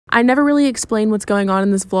I never really explained what's going on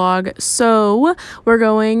in this vlog, so we're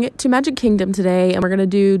going to Magic Kingdom today and we're gonna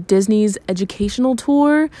do Disney's educational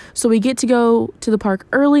tour. So we get to go to the park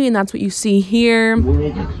early and that's what you see here.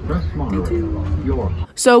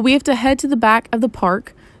 So we have to head to the back of the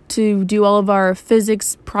park to do all of our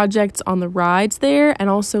physics projects on the rides there and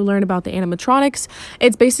also learn about the animatronics.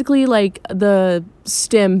 It's basically like the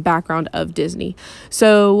STEM background of Disney.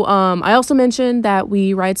 So I also mentioned that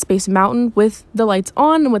we ride Space Mountain with the lights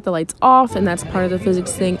on and with the lights off, and that's part of the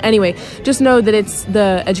physics thing. Anyway, just know that it's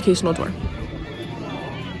the educational tour.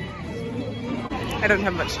 I don't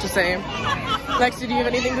have much to say. Lexi, do you have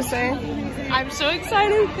anything to say? I'm so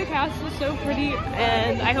excited. The castle is so pretty,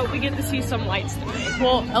 and I hope we get to see some lights tonight.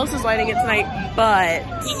 Well, Elsa's lighting it tonight, but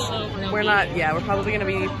we're not. Yeah, we're probably gonna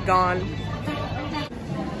be gone.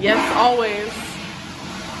 Yes, always.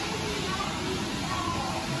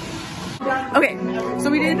 Okay,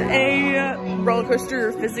 so we did a roller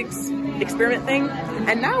coaster physics experiment thing,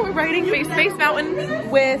 and now we're riding Space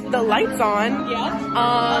Mountain with the lights on. Yeah.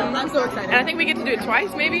 I'm so excited. And I think we get to do it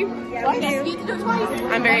twice, maybe? Yeah, we get to do it twice.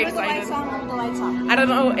 I'm very excited. I don't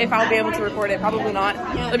know if I'll be able to record it. Probably not.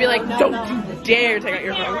 They'll be like, don't you dare take out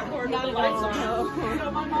your phone.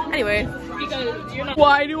 Anyway. Because you're not.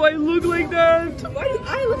 Why do I look like that? Why do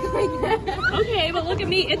I look like that? Okay, but look at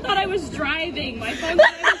me. It thought I was driving. My phone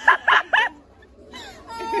thought I was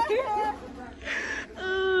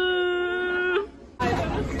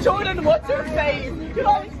Jordan, what's your face?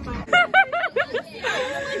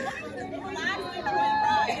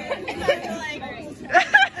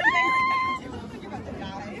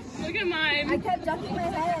 Look at mine. I kept ducking my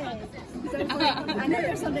head. So I know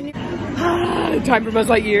there's something new. Time for Buzz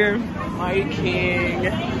Lightyear. My king.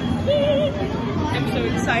 I'm so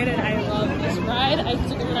excited. I love this ride. I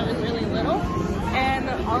took it when I was really little. And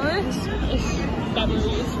all this is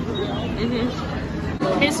memories for real.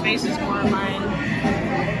 His face is more of mine.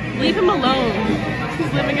 Leave him alone.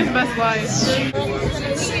 He's living his best life.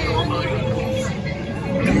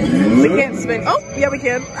 We can't spin. Oh, yeah, we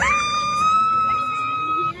can.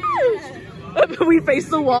 We face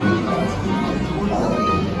the wall.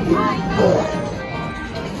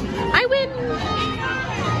 I win.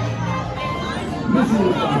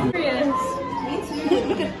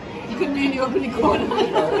 You couldn't do any opening corner.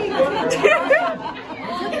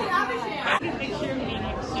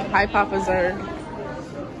 Hi, Papa Zerg.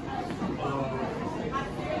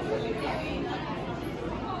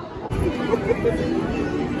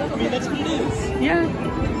 I mean, that's what it is. Yeah.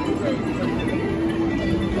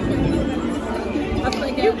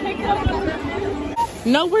 You picked up.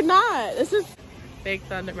 No, we're not. This is Big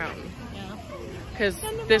Thunder Mountain. Yeah. Because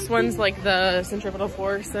this one's like the centripetal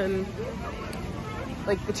force and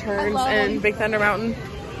like the turns and Big Thunder Mountain.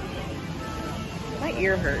 My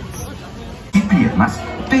ear hurts.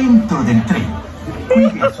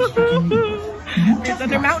 Big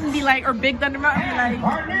Thunder Mountain be like, or Big Thunder Mountain be like,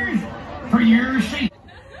 partners for your seat.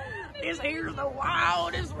 This here's the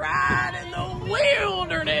wildest ride in the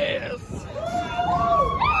wilderness.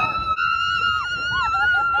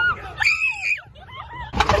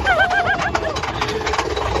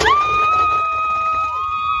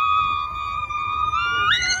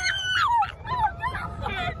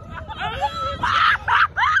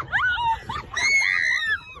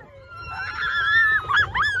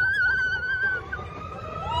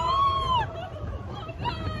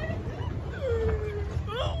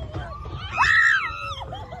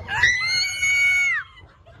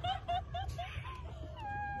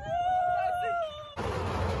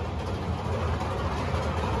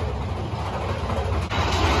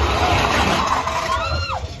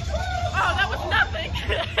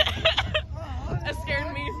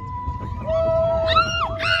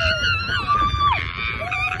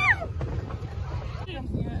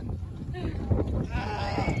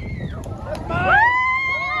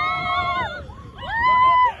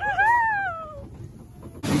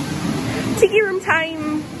 Tiki room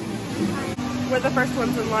time! Where the first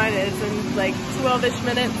one's in line is in like 12-ish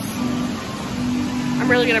minutes. I'm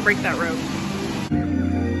really gonna break that rope.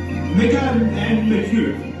 Mesdames and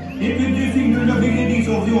messieurs, introducing the lovely ladies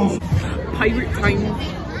of the ensemble. Pirate time.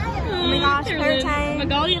 Oh my gosh, third time.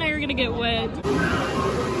 Magali and I are gonna get wet.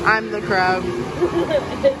 I'm the crab.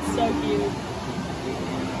 It's so cute.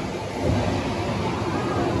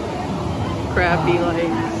 Crab be like.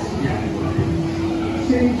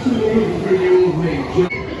 Yo,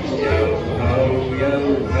 yo, yo,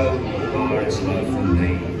 far it's love from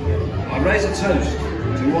me. I raise a toast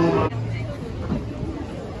to all my...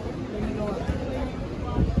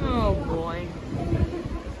 Oh boy.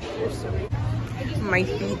 My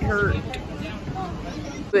feet hurt.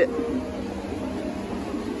 But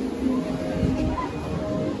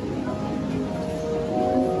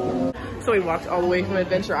So we walked all the way from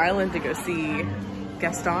Adventure Island to go see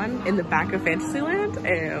Gaston in the back of Fantasyland,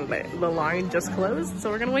 and the line just closed, so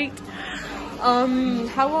we're gonna wait.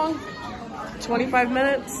 How long? 25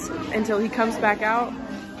 minutes until he comes back out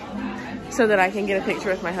so that I can get a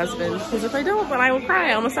picture with my husband. Because if I don't, then I will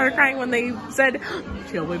cry. I almost started crying when they said,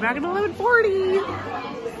 she'll be back at 11:40.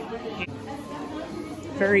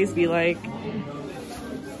 Furries be like,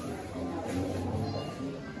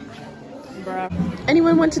 bruh.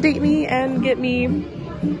 Anyone want to date me and get me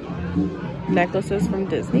necklaces from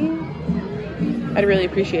Disney? I'd really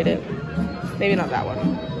appreciate it. Maybe not that one.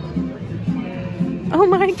 Oh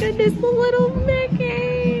my goodness, the little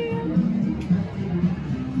Mickey!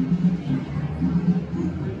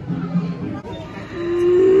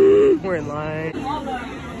 We're in line.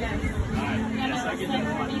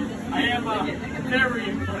 I am very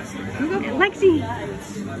impressed. Lexi!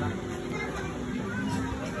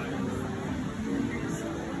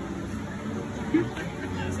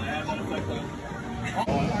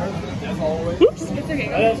 As always. Oops, it's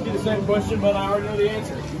okay. I'd ask you the same question, but I already know the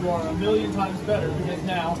answer. You are a million times better because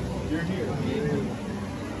now you're here.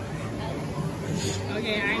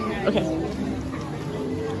 Okay, I'm ready. Okay.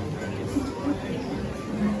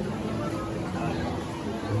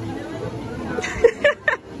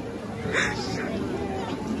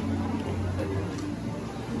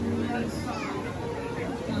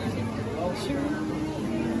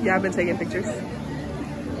 Yeah, I've been taking pictures.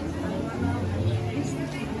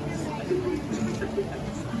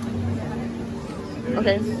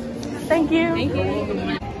 Okay. Thank you. Thank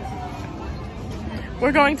you.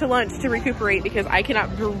 We're going to lunch to recuperate because I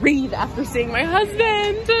cannot breathe after seeing my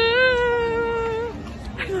husband.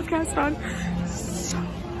 I love Gaston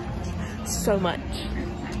so much.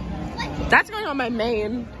 That's going on my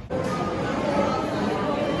main.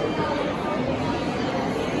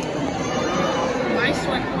 My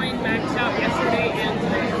sweat coin maxed out yesterday and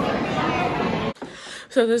today.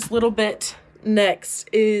 So this little bit next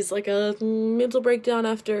is like a mental breakdown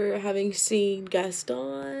after having seen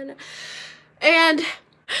Gaston, and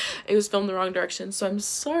it was filmed the wrong direction, so I'm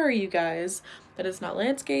sorry you guys that it's not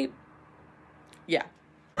landscape. Yeah.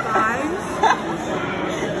 You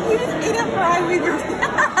just ate a fry with your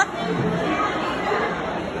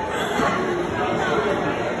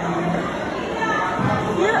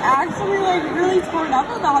You're actually like really torn up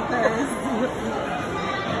about this.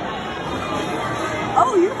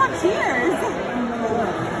 Oh, you have tears.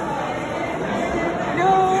 No.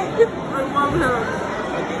 I love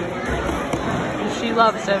him. She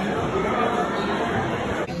loves him.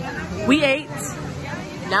 We ate.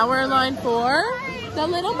 Now we're in line for The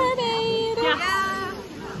Little Mermaid. Yeah.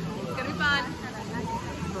 It's gonna be fun.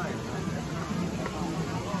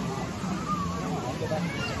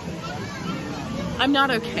 I'm not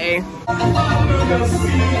okay.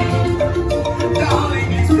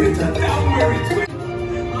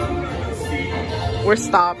 We're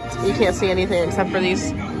stopped. You can't see anything except for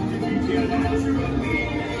these.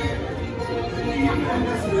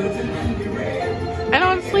 And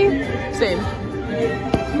honestly, same.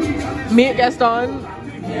 Me and Gaston.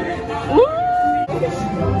 Woo!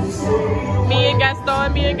 Me and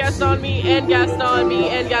Gaston, me and Gaston, me and Gaston, me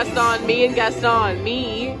and Gaston, me and Gaston,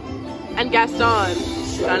 me and Gaston.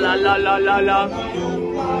 La la la la la la.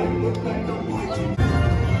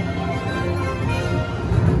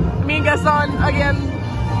 Me and Gaston again.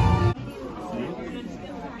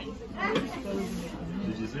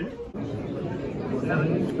 Did you see it?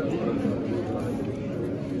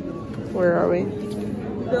 Where are we?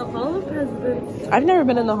 The Hall of Presidents. I've never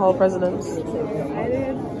been in the Hall of Presidents. I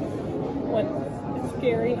did. What? It's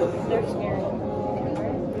scary. They're scary.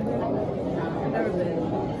 I've never been.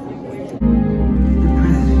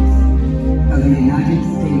 Of the United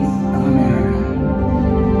States of America.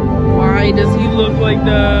 Why does he look like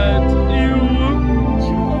that?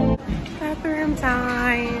 Ew. Bathroom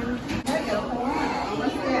time.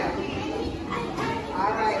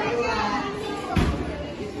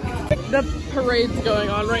 The parade's going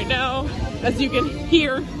on right now, as you can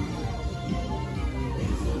hear. You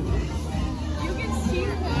can see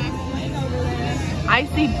her black flag over there. I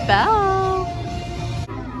see Belle.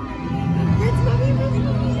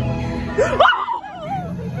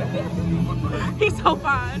 He's so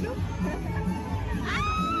fun.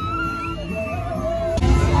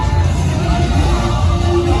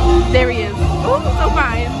 There he is. Oh, so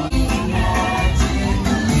fine.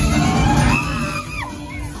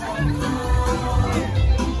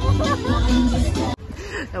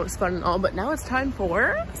 That was fun and all, but now it's time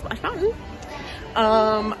for Splash Mountain.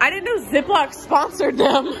 I didn't know Ziploc sponsored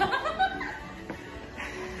them.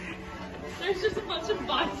 They're There's just a bunch of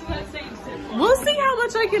boxes that say zip. We'll see how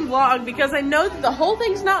much I can vlog because I know that the whole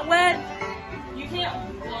thing's not wet. You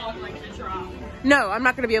can't vlog like the drop. No, I'm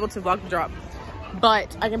not gonna be able to vlog the drop.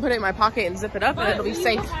 But I can put it in my pocket and zip it up and it'll be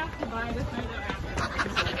safe. Have to buy this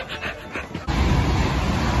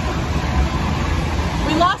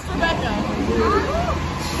We lost Rebecca.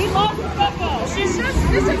 We lost Rebecca. She's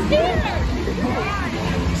just disappeared.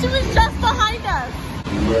 She was just behind us.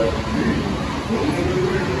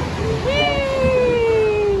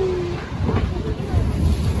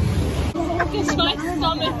 Because my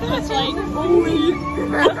stomach was like, I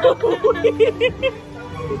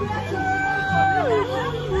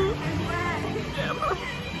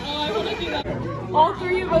want to do that. All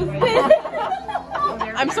three of us did.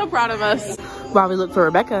 I'm so proud of us. While we look for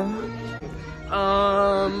Rebecca,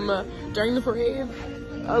 during the parade,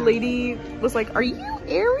 a lady was like, "Are you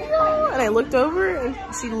Ariel?" And I looked over and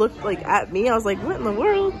she looked like at me. I was like, "What in the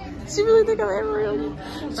world? She really think I'm Ariel?"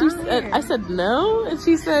 She said, I said, "No." And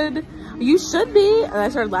she said, "You should be." And I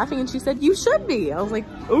started laughing and she said, "You should be." I was like,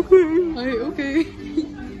 "Okay." Okay.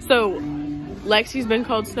 So Lexi's been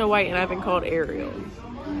called Snow White and I've been called Ariel.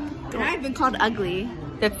 And I've been called ugly.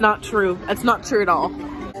 That's not true. That's not true at all.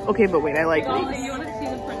 Okay, but wait, I like these. You want to see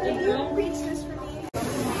the printed bill? Reach this for me.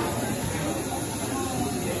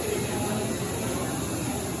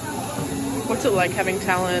 What's it like having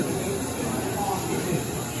talent?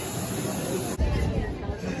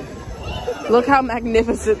 Look how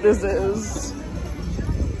magnificent this is.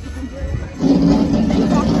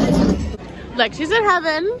 Like she's in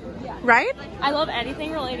heaven, right? I love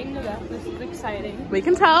anything relating to that. This is exciting. We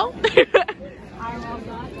can tell. I love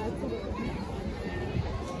that.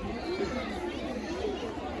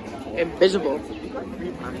 Invisible.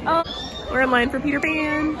 We're in line for Peter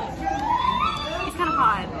Pan. It's kind of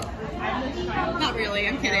hot. Not really,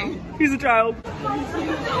 I'm kidding. He's a child.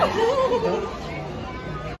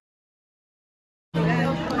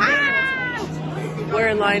 We're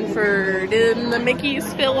in line for the Mickey's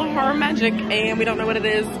Philharmagic, and we don't know what it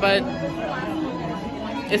is, but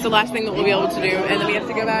it's the last thing that we'll be able to do, and then we have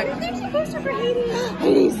to go back. There's a poster for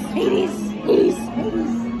Hades.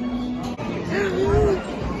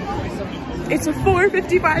 It's a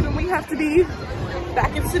 4:55 and we have to be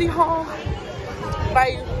back at City Hall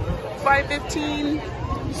by 5:15.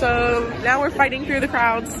 So now we're fighting through the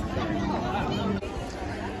crowds.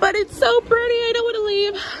 But it's so pretty, I don't want to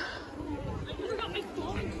leave.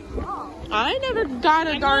 I never got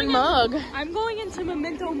a darn mug. I'm going into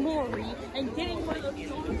Memento Mori and getting one of those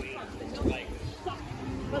songs.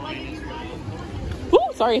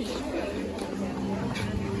 Ooh, sorry.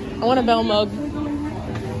 I want a Bell mug.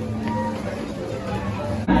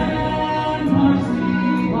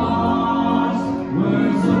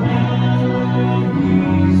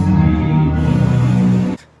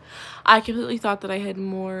 I completely thought that I had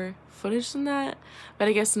more footage than that, but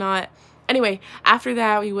I guess not. Anyway, after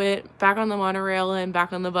that, we went back on the monorail and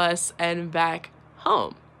back on the bus and back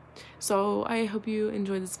home. So I hope you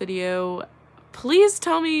enjoyed this video. Please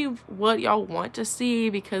tell me what y'all want to see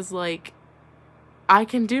because, like, I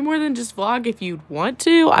can do more than just vlog if you want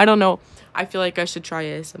to. I don't know. I feel like I should try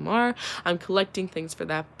ASMR. I'm collecting things for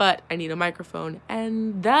that, but I need a microphone,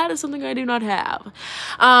 and that is something I do not have.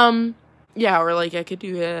 Yeah, or like I could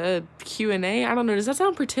do a Q&A. I don't know. Does that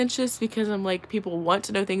sound pretentious? Because I'm like, people want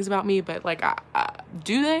to know things about me, but like,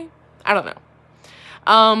 do they? I don't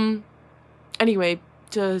know. Anyway,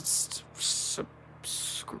 just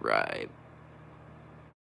subscribe.